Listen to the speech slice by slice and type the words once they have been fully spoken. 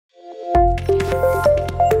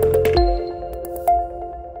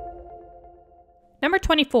Number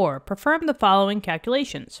 24, perform the following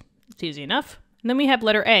calculations. It's easy enough. And then we have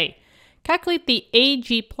letter A. Calculate the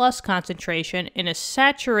Ag plus concentration in a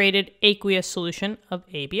saturated aqueous solution of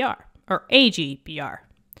ABr, or AgBr.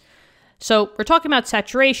 So we're talking about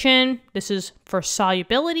saturation. This is for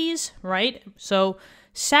solubilities, right? So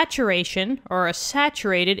saturation, or a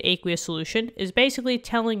saturated aqueous solution, is basically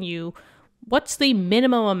telling you what's the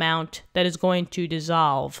minimum amount that is going to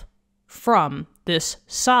dissolve from this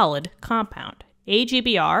solid compound.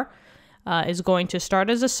 AgBr is going to start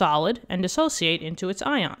as a solid and dissociate into its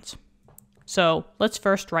ions. So let's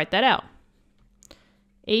first write that out.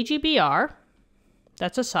 AgBr,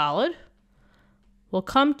 that's a solid, will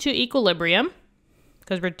come to equilibrium,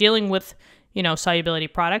 because we're dealing with, solubility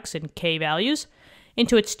products and K values,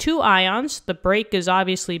 into its two ions. The break is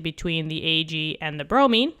obviously between the Ag and the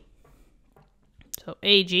bromine. So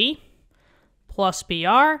Ag plus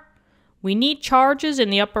Br. We need charges in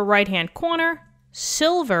the upper right-hand corner.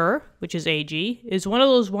 Silver, which is Ag, is one of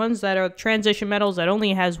those ones that are transition metals that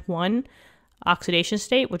only has one oxidation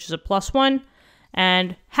state, which is a +1.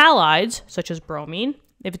 And halides, such as bromine,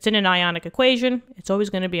 if it's in an ionic equation, it's always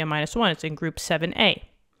going to be a -1. It's in group 7A.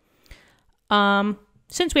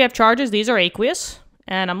 Since we have charges, these are aqueous.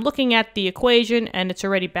 And I'm looking at the equation, and it's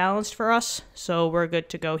already balanced for us, so we're good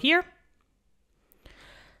to go here.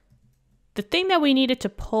 The thing that we needed to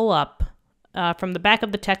pull up from the back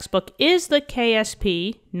of the textbook is the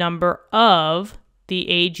KSP number of the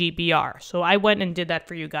AgBr. So I went and did that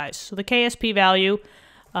for you guys. So the KSP value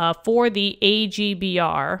for the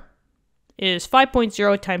AgBr is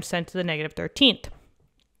 5.0 times 10 to the negative 13th.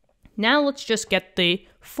 Now let's just get the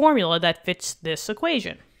formula that fits this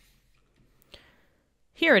equation.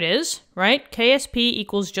 Here it is, right? KSP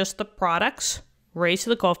equals just the products raised to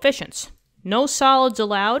the coefficients. No solids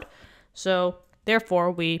allowed, so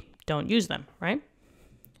therefore we don't use them, right?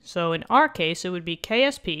 So in our case, it would be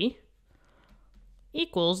KSP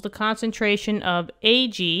equals the concentration of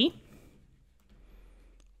Ag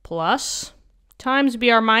plus times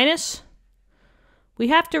Br minus. We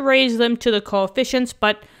have to raise them to the coefficients,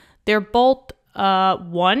 but they're both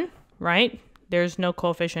 1, right? There's no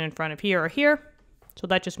coefficient in front of here or here. So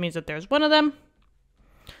that just means that there's one of them.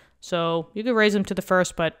 So you could raise them to the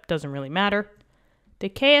first, but it doesn't really matter. The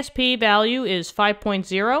KSP value is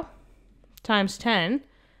 5.0 times 10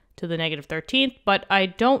 to the negative 13th, but I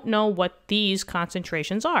don't know what these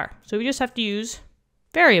concentrations are. So we just have to use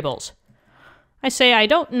variables. I say I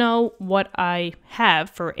don't know what I have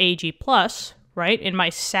for Ag+, right? In my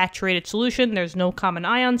saturated solution, there's no common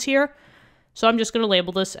ions here. So I'm just going to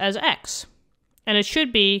label this as X. And it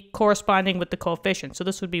should be corresponding with the coefficient. So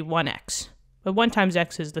this would be 1x. But 1 times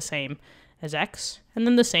x is the same as x. And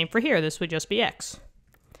then the same for here. This would just be x.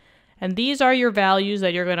 And these are your values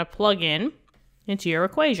that you're going to plug in into your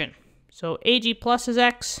equation. So Ag plus is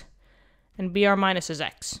x, and Br minus is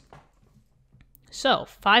x. So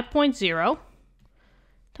 5.0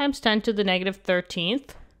 times 10 to the negative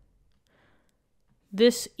 13th.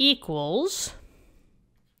 This equals,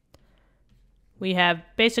 we have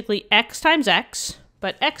basically x times x,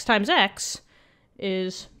 but x times x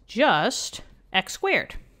is just x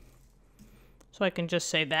squared. So I can just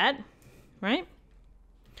say that, right?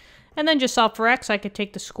 And then just solve for x, I could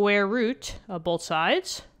take the square root of both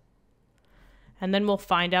sides, and then we'll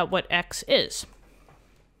find out what x is.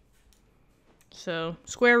 So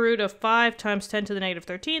square root of 5 times 10 to the negative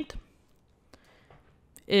 13th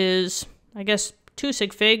is, I guess, 2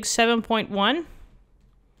 sig figs, 7.1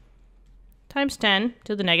 times 10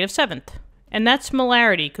 to the negative 7th. And that's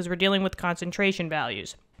molarity, because we're dealing with concentration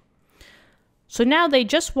values. So now they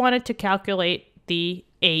just wanted to calculate the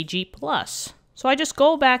Ag+. So I just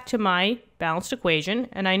go back to my balanced equation,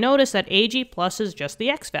 and I notice that Ag+ is just the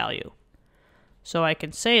x value. So I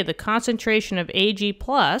can say the concentration of Ag+,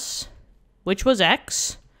 which was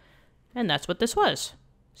x, and that's what this was.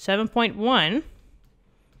 7.1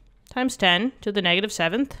 times 10 to the negative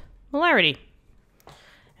 7th molarity.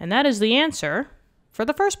 And that is the answer for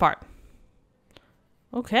the first part.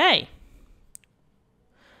 Okay.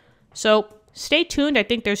 So stay tuned. I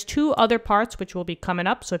think there's 2 other parts which will be coming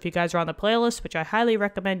up. So if you guys are on the playlist, which I highly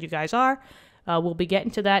recommend you guys are, we'll be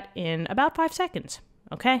getting to that in about 5 seconds.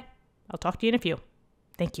 Okay? I'll talk to you in a few.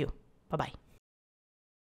 Thank you. Bye-bye.